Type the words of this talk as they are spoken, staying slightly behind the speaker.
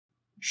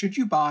Should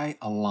you buy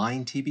a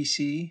Line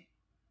TBC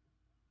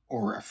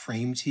or a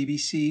Frame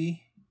TBC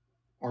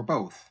or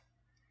both?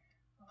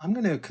 I'm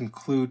going to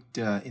conclude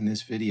in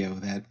this video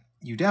that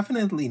you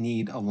definitely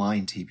need a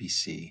Line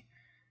TBC,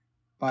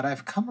 but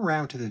I've come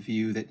around to the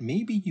view that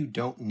maybe you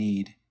don't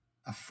need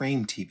a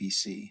Frame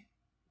TBC.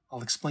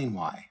 I'll explain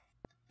why.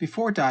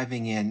 Before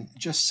diving in,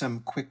 just some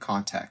quick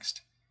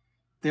context.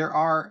 There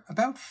are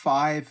about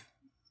 5,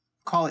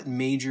 call it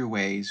major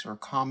ways or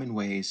common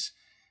ways,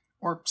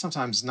 or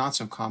sometimes not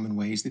so common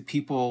ways that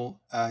people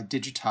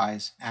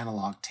digitize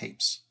analog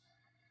tapes.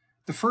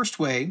 The first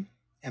way,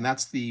 and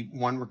that's the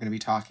one we're going to be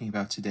talking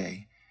about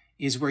today,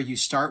 is where you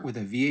start with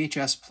a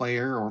VHS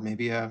player or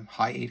maybe a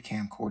high 8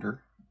 camcorder.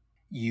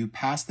 You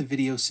pass the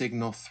video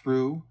signal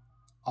through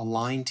a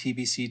Line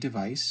TBC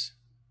device,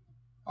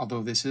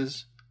 although this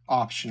is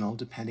optional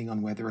depending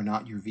on whether or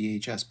not your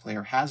VHS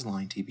player has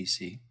Line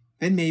TBC.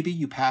 Then maybe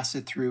you pass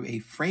it through a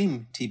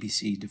Frame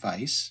TBC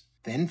device.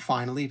 Then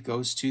finally it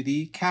goes to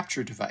the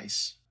capture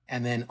device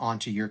and then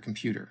onto your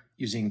computer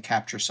using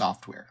capture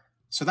software.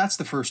 So that's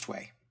the first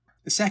way.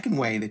 The second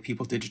way that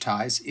people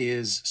digitize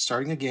is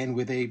starting again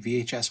with a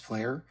VHS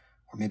player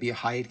or maybe a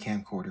high 8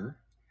 camcorder,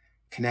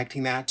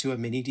 connecting that to a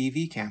mini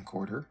DV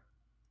camcorder,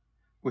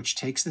 which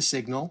takes the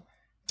signal,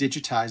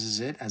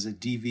 digitizes it as a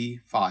DV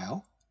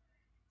file,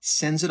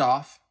 sends it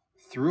off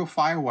through a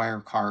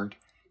FireWire card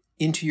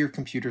into your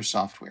computer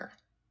software.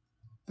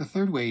 The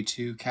third way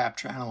to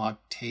capture analog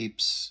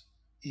tapes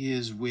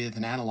is with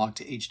an analog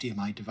to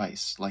HDMI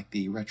device like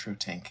the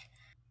RetroTink.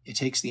 It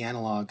takes the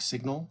analog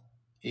signal,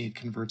 it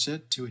converts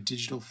it to a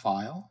digital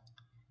file,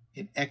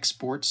 it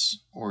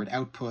exports or it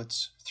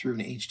outputs through an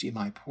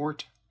HDMI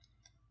port,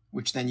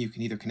 which then you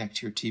can either connect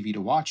to your TV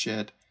to watch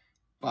it,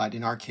 but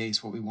in our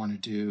case what we want to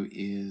do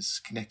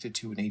is connect it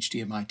to an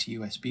HDMI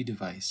to USB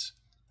device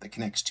that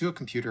connects to a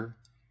computer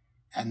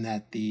and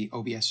that the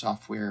OBS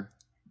software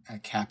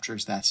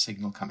captures that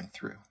signal coming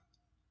through.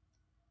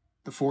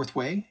 The fourth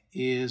way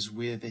is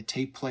with a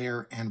tape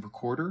player and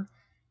recorder,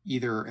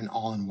 either an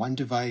all-in-one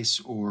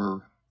device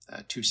or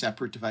 2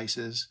 separate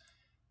devices.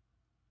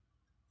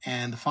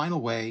 And the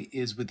final way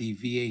is with the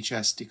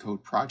VHS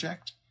Decode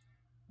project,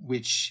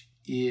 which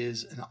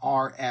is an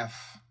RF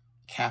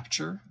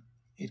capture.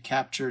 It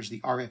captures the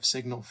RF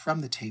signal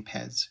from the tape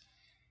heads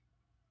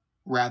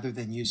rather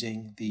than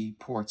using the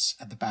ports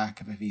at the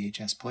back of a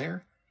VHS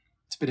player.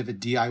 It's a bit of a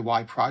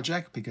DIY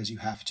project because you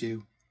have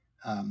to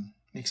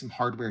make some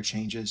hardware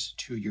changes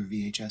to your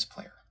VHS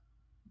player.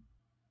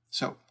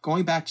 So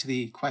going back to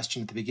the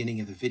question at the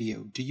beginning of the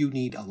video, do you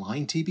need a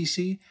Line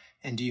TBC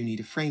and do you need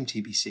a Frame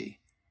TBC?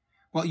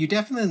 Well, you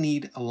definitely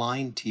need a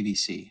Line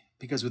TBC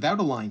because without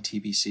a Line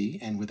TBC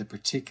and with a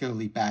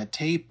particularly bad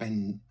tape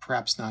and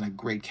perhaps not a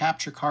great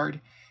capture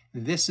card,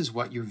 this is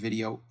what your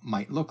video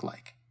might look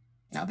like.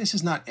 Now, this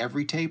is not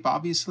every tape,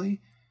 obviously,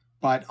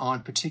 but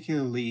on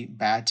particularly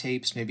bad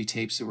tapes, maybe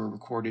tapes that were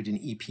recorded in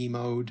EP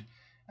mode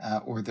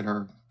or that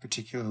are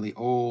particularly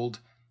old,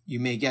 you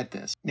may get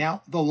this.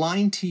 Now, the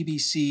Line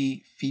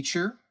TBC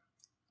feature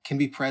can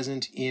be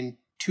present in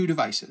 2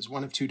 devices,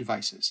 one of 2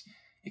 devices.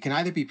 It can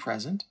either be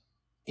present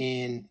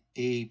in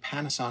a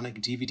Panasonic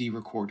DVD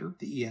recorder,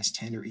 the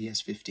ES10 or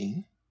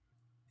ES15.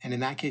 And in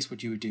that case,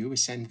 what you would do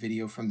is send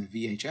video from the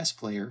VHS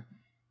player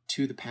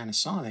to the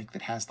Panasonic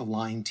that has the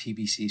Line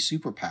TBC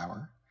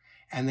superpower,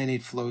 and then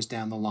it flows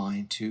down the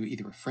line to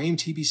either a Frame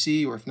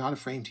TBC, or if not a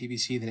Frame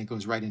TBC, then it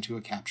goes right into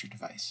a capture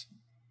device.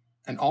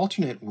 An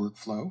alternate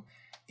workflow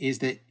is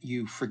that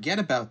you forget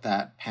about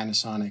that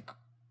Panasonic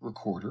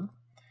recorder,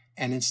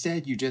 and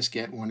instead you just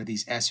get one of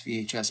these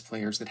SVHS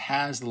players that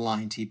has the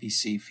Line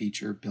TBC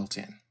feature built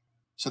in.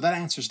 So that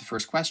answers the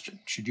first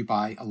question. Should you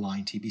buy a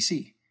Line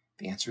TBC?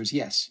 The answer is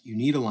yes, you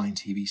need a Line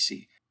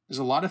TBC. There's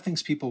a lot of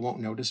things people won't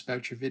notice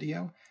about your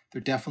video.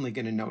 They're definitely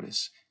going to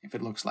notice if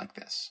it looks like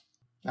this.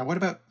 Now, what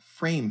about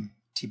Frame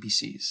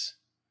TBCs?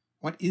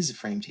 What is a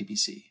Frame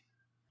TBC?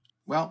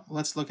 Well,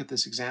 let's look at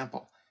this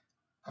example.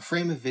 A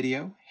frame of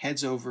video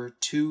heads over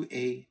to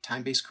a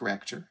time-based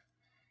corrector,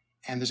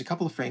 and there's a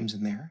couple of frames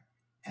in there,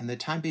 and the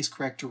time-based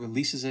corrector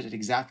releases it at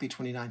exactly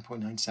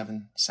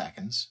 29.97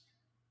 seconds,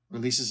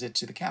 releases it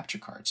to the capture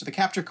card. So the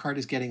capture card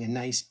is getting a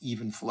nice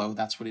even flow.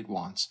 That's what it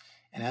wants.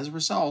 And as a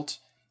result,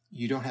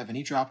 you don't have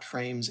any dropped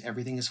frames.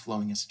 Everything is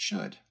flowing as it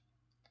should.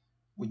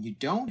 When you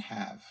don't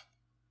have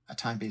a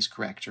time-based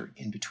corrector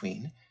in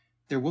between,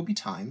 there will be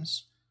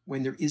times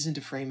when there isn't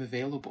a frame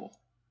available.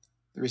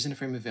 There isn't a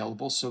frame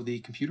available, so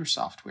the computer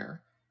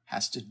software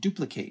has to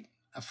duplicate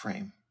a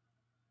frame.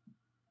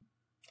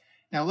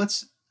 Now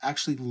let's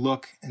actually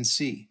look and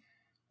see,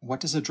 what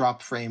does a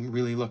dropped frame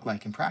really look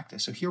like in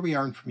practice? So here we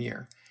are in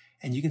Premiere,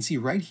 and you can see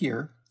right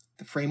here,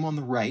 the frame on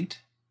the right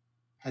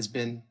has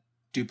been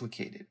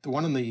duplicated. The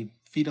one on the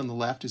feed on the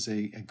left is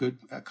a good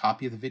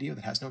copy of the video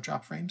that has no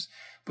drop frames,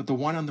 but the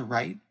one on the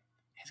right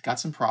has got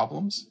some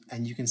problems,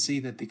 and you can see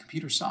that the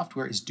computer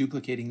software is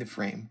duplicating the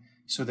frame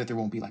so that there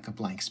won't be like a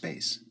blank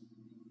space.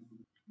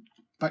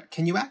 But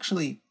can you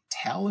actually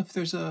tell if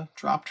there's a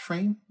dropped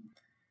frame?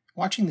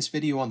 Watching this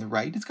video on the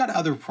right, it's got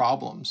other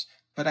problems,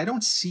 but I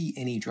don't see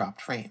any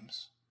dropped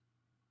frames.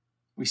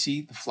 We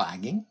see the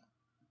flagging,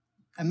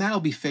 and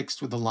that'll be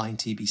fixed with the Line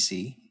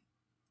TBC,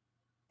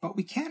 but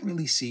we can't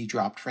really see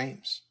dropped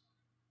frames.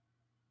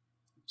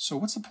 So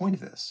what's the point of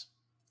this?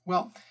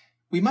 Well,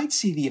 we might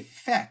see the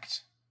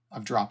effect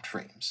of dropped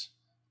frames,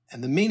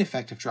 and the main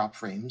effect of dropped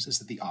frames is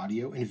that the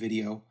audio and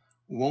video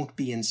won't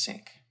be in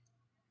sync.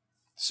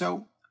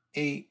 So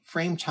a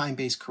frame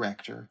time-based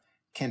corrector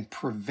can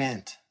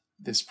prevent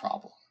this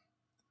problem.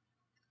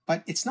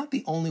 But it's not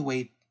the only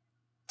way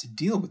to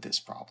deal with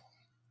this problem.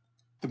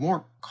 The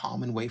more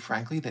common way,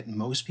 frankly, that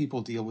most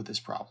people deal with this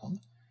problem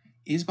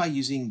is by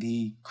using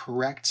the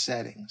correct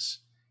settings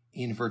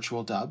in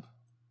VirtualDub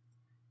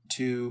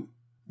to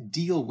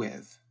deal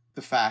with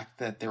the fact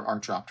that there are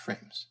dropped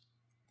frames.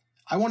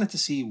 I wanted to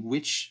see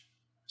which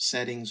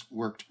settings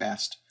worked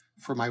best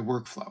for my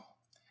workflow.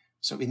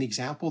 So in the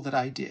example that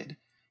I did,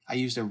 I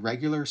used a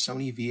regular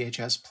Sony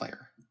VHS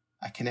player.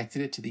 I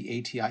connected it to the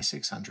ATI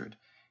 600,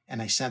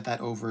 and I sent that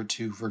over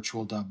to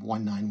VirtualDub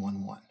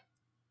 1911.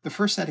 The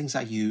first settings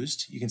I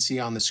used, you can see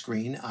on the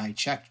screen, I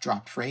checked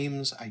dropped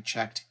frames, I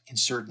checked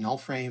insert null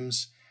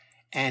frames,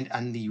 and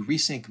on the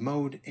resync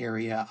mode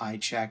area, I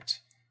checked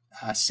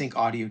sync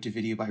audio to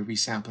video by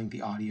resampling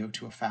the audio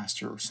to a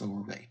faster or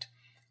slower rate.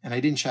 And I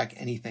didn't check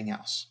anything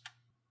else.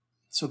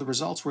 So the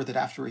results were that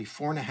after a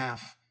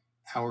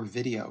 4.5-hour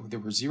video, there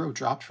were 0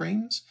 dropped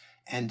frames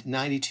and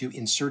 92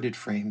 inserted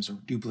frames or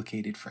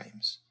duplicated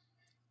frames.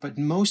 But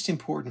most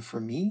important for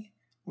me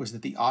was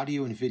that the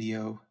audio and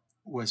video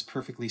was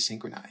perfectly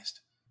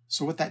synchronized.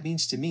 So what that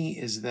means to me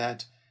is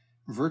that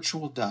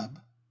VirtualDub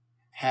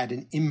had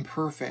an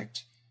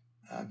imperfect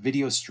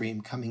video stream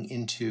coming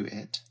into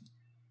it,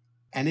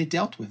 and it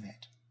dealt with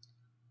it.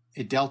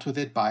 It dealt with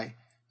it by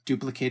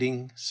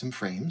duplicating some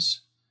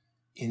frames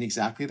in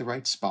exactly the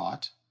right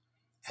spot,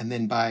 and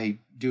then by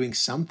doing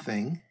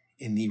something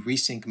in the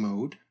resync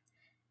mode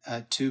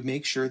to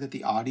make sure that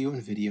the audio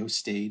and video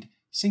stayed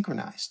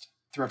synchronized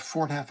throughout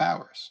 4.5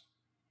 hours.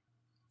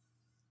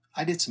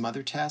 I did some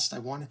other tests. I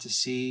wanted to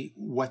see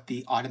what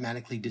the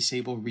automatically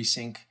disable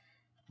resync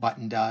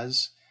button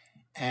does.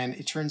 And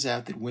it turns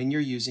out that when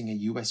you're using a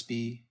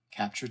USB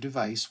capture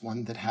device,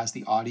 one that has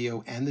the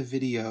audio and the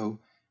video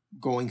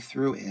going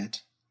through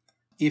it,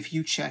 if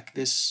you check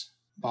this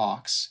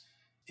box,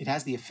 it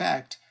has the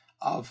effect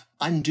of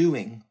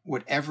undoing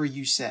whatever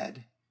you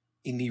said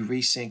in the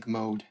resync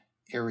mode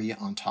area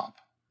on top.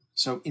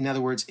 So in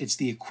other words, it's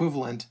the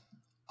equivalent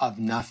of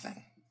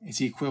nothing. It's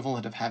the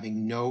equivalent of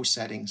having no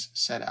settings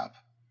set up.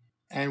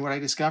 And what I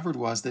discovered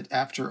was that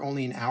after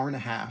only an hour and a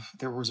half,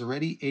 there was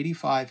already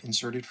 85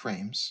 inserted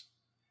frames,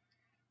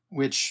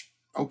 which,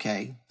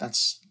 okay,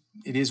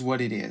 it is what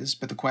it is.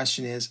 But the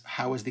question is,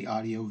 how is the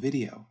audio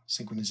video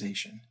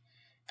synchronization?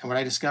 And what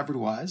I discovered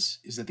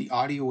is that the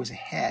audio was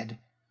ahead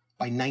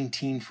by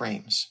 19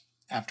 frames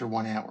after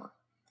 1 hour.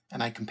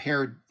 And I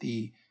compared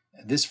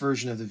this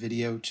version of the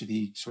video to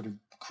the sort of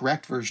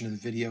correct version of the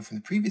video from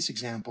the previous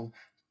example.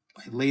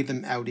 I laid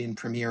them out in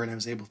Premiere, and I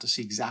was able to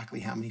see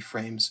exactly how many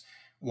frames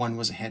one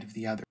was ahead of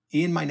the other.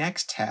 In my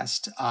next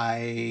test,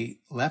 I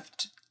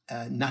left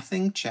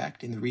nothing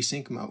checked in the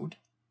resync mode,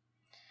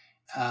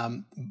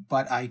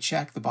 but I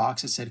checked the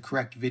box that said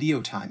correct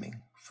video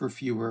timing for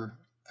fewer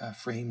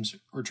frames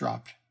or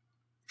drops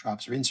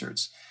or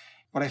inserts.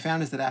 What I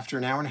found is that after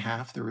an hour and a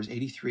half, there was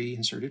 83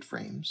 inserted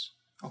frames.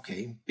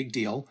 Okay, big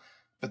deal.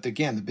 But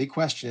again, the big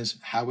question is,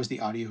 how was the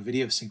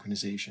audio-video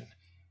synchronization?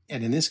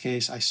 And in this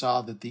case, I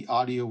saw that the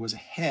audio was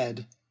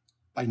ahead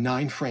by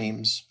 9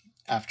 frames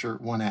after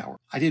 1 hour.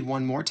 I did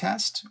one more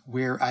test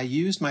where I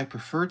used my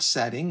preferred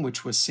setting,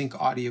 which was sync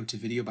audio to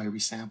video by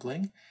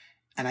resampling.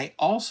 And I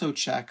also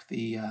checked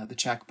the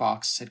checkbox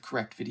that said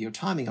correct video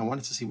timing. I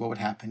wanted to see what would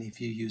happen if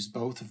you used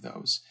both of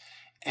those.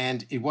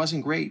 And it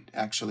wasn't great,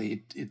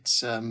 actually.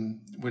 It's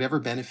whatever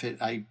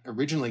benefit I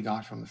originally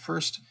got from the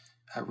first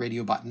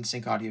radio button,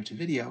 sync audio to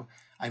video,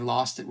 I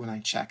lost it when I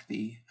checked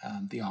the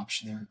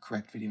option there,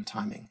 correct video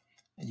timing.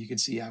 And you can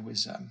see I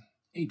was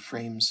 8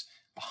 frames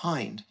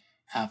behind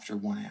after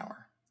 1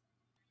 hour.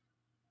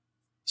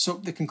 So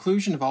the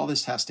conclusion of all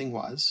this testing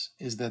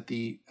is that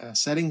the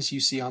settings you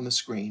see on the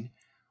screen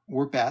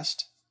were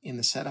best in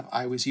the setup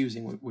I was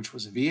using, which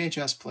was a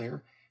VHS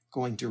player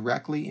going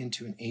directly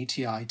into an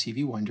ATI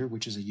TV Wonder,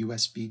 which is a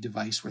USB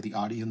device where the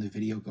audio and the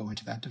video go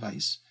into that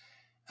device.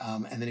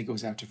 And then it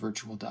goes out to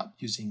VirtualDub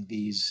using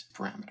these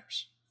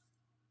parameters.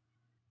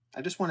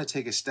 I just want to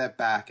take a step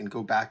back and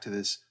go back to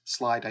this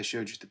slide I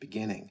showed you at the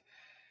beginning.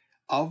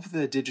 Of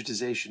the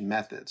digitization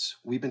methods,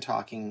 we've been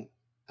talking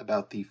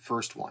about the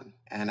first one,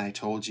 and I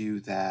told you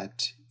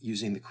that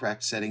using the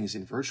correct settings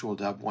in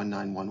VirtualDub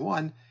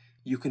 1911,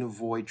 you can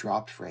avoid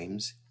dropped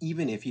frames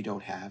even if you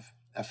don't have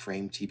a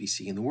Frame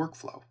TBC in the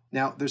workflow.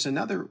 Now, there's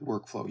another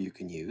workflow you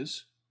can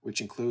use,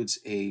 which includes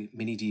a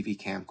mini DV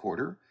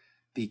camcorder.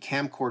 The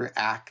camcorder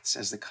acts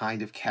as the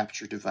kind of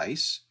capture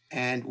device.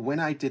 And when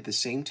I did the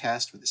same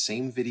test with the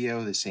same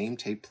video, the same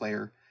tape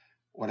player,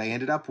 what I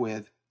ended up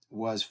with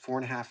was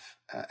 4.5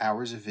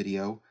 hours of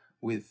video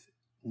with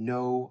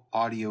no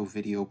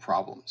audio-video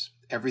problems.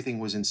 Everything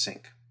was in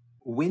sync.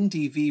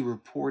 WinDV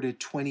reported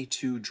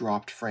 22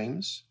 dropped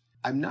frames.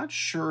 I'm not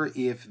sure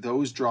if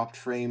those dropped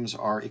frames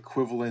are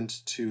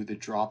equivalent to the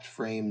dropped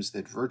frames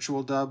that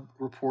VirtualDub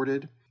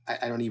reported.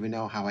 I don't even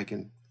know how I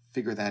can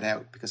figure that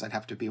out because I'd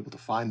have to be able to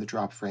find the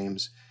dropped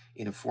frames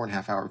in a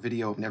 4.5-hour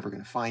video. I'm never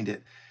going to find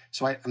it.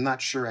 So I'm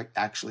not sure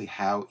actually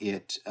how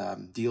it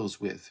deals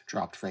with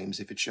dropped frames.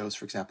 If it shows,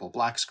 for example, a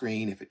black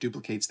screen, if it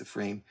duplicates the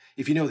frame.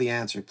 If you know the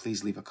answer,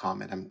 please leave a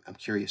comment. I'm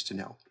curious to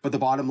know. But the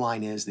bottom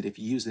line is that if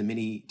you use the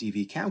mini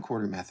DV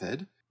camcorder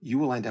method, you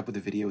will end up with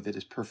a video that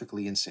is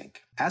perfectly in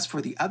sync. As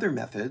for the other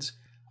methods,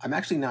 I'm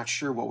actually not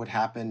sure what would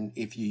happen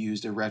if you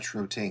used a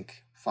RetroTink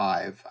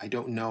 5. I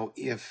don't know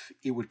if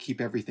it would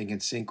keep everything in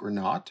sync or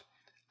not.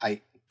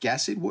 I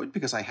guess it would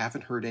because I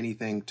haven't heard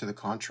anything to the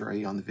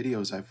contrary on the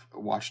videos I've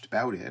watched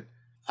about it.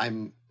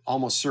 I'm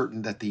almost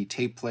certain that the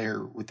tape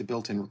player with the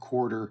built-in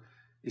recorder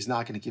is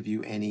not going to give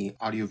you any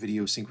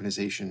audio-video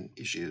synchronization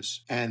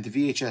issues. And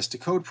the VHS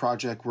Decode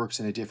project works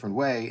in a different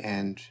way,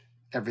 and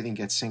everything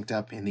gets synced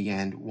up in the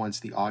end once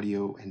the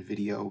audio and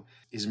video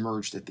is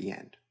merged at the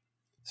end.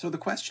 So the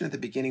question at the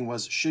beginning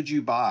was, should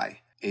you buy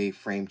a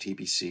Frame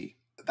TBC?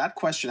 That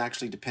question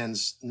actually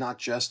depends not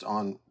just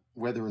on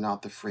whether or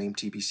not the Frame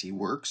TBC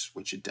works,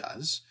 which it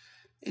does.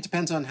 It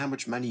depends on how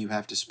much money you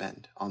have to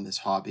spend on this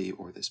hobby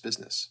or this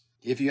business.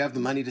 If you have the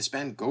money to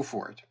spend, go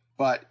for it.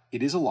 But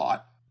it is a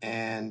lot,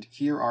 and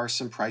here are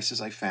some prices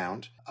I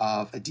found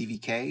of a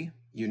DVK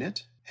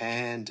unit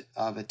and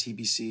of a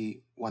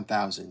TBC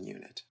 1000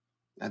 unit.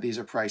 Now these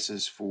are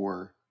prices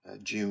for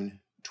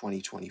June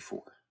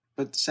 2024.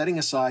 But setting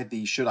aside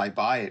the should I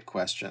buy it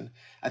question,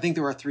 I think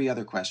there are three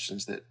other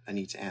questions that I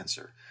need to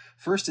answer.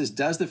 First is,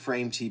 does the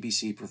Frame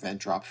TBC prevent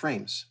dropped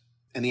frames?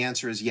 And the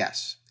answer is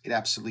yes, it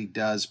absolutely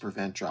does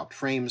prevent dropped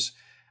frames.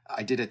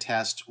 I did a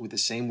test with the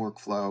same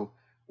workflow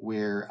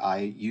where I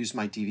used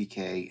my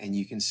DVK, and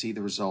you can see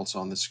the results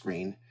on the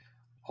screen.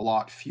 A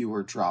lot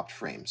fewer dropped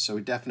frames, so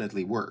it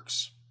definitely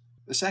works.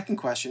 The second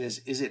question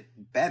is it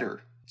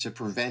better to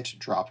prevent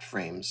dropped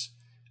frames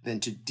than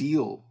to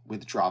deal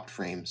with dropped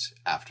frames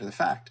after the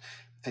fact?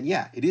 And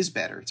yeah, it is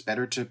better. It's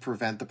better to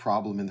prevent the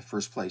problem in the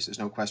first place. There's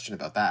no question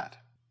about that.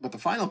 But the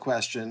final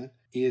question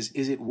is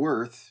it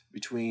worth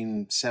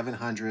between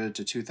 $700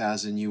 to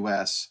 $2,000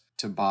 US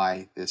to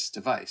buy this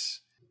device?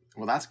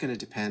 Well, that's going to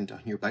depend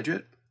on your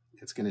budget.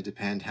 It's going to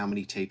depend how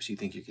many tapes you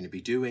think you're going to be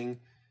doing.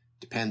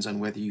 Depends on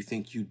whether you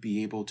think you'd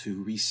be able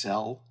to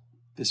resell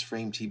this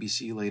Frame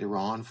TBC later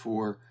on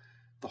for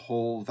the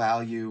whole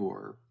value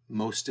or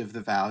most of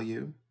the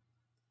value.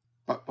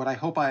 But what I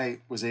hope I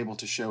was able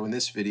to show in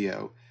this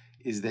video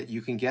is that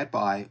you can get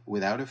by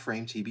without a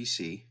Frame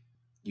TBC.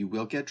 You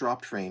will get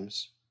dropped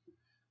frames.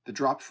 The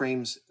dropped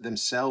frames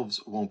themselves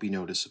won't be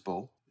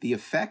noticeable. The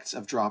effects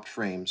of dropped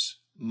frames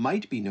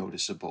might be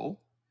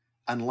noticeable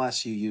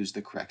unless you use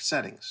the correct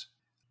settings.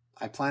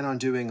 I plan on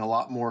doing a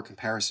lot more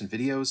comparison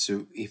videos,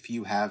 so if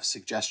you have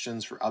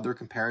suggestions for other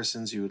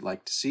comparisons you would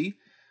like to see,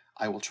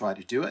 I will try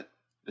to do it.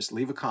 Just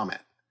leave a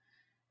comment.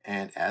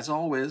 And as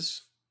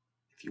always,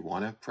 if you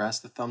want to press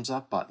the thumbs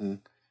up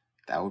button,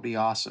 that would be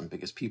awesome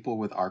because people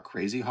with our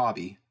crazy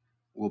hobby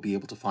will be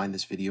able to find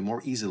this video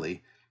more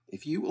easily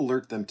if you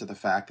alert them to the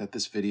fact that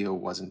this video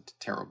wasn't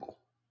terrible.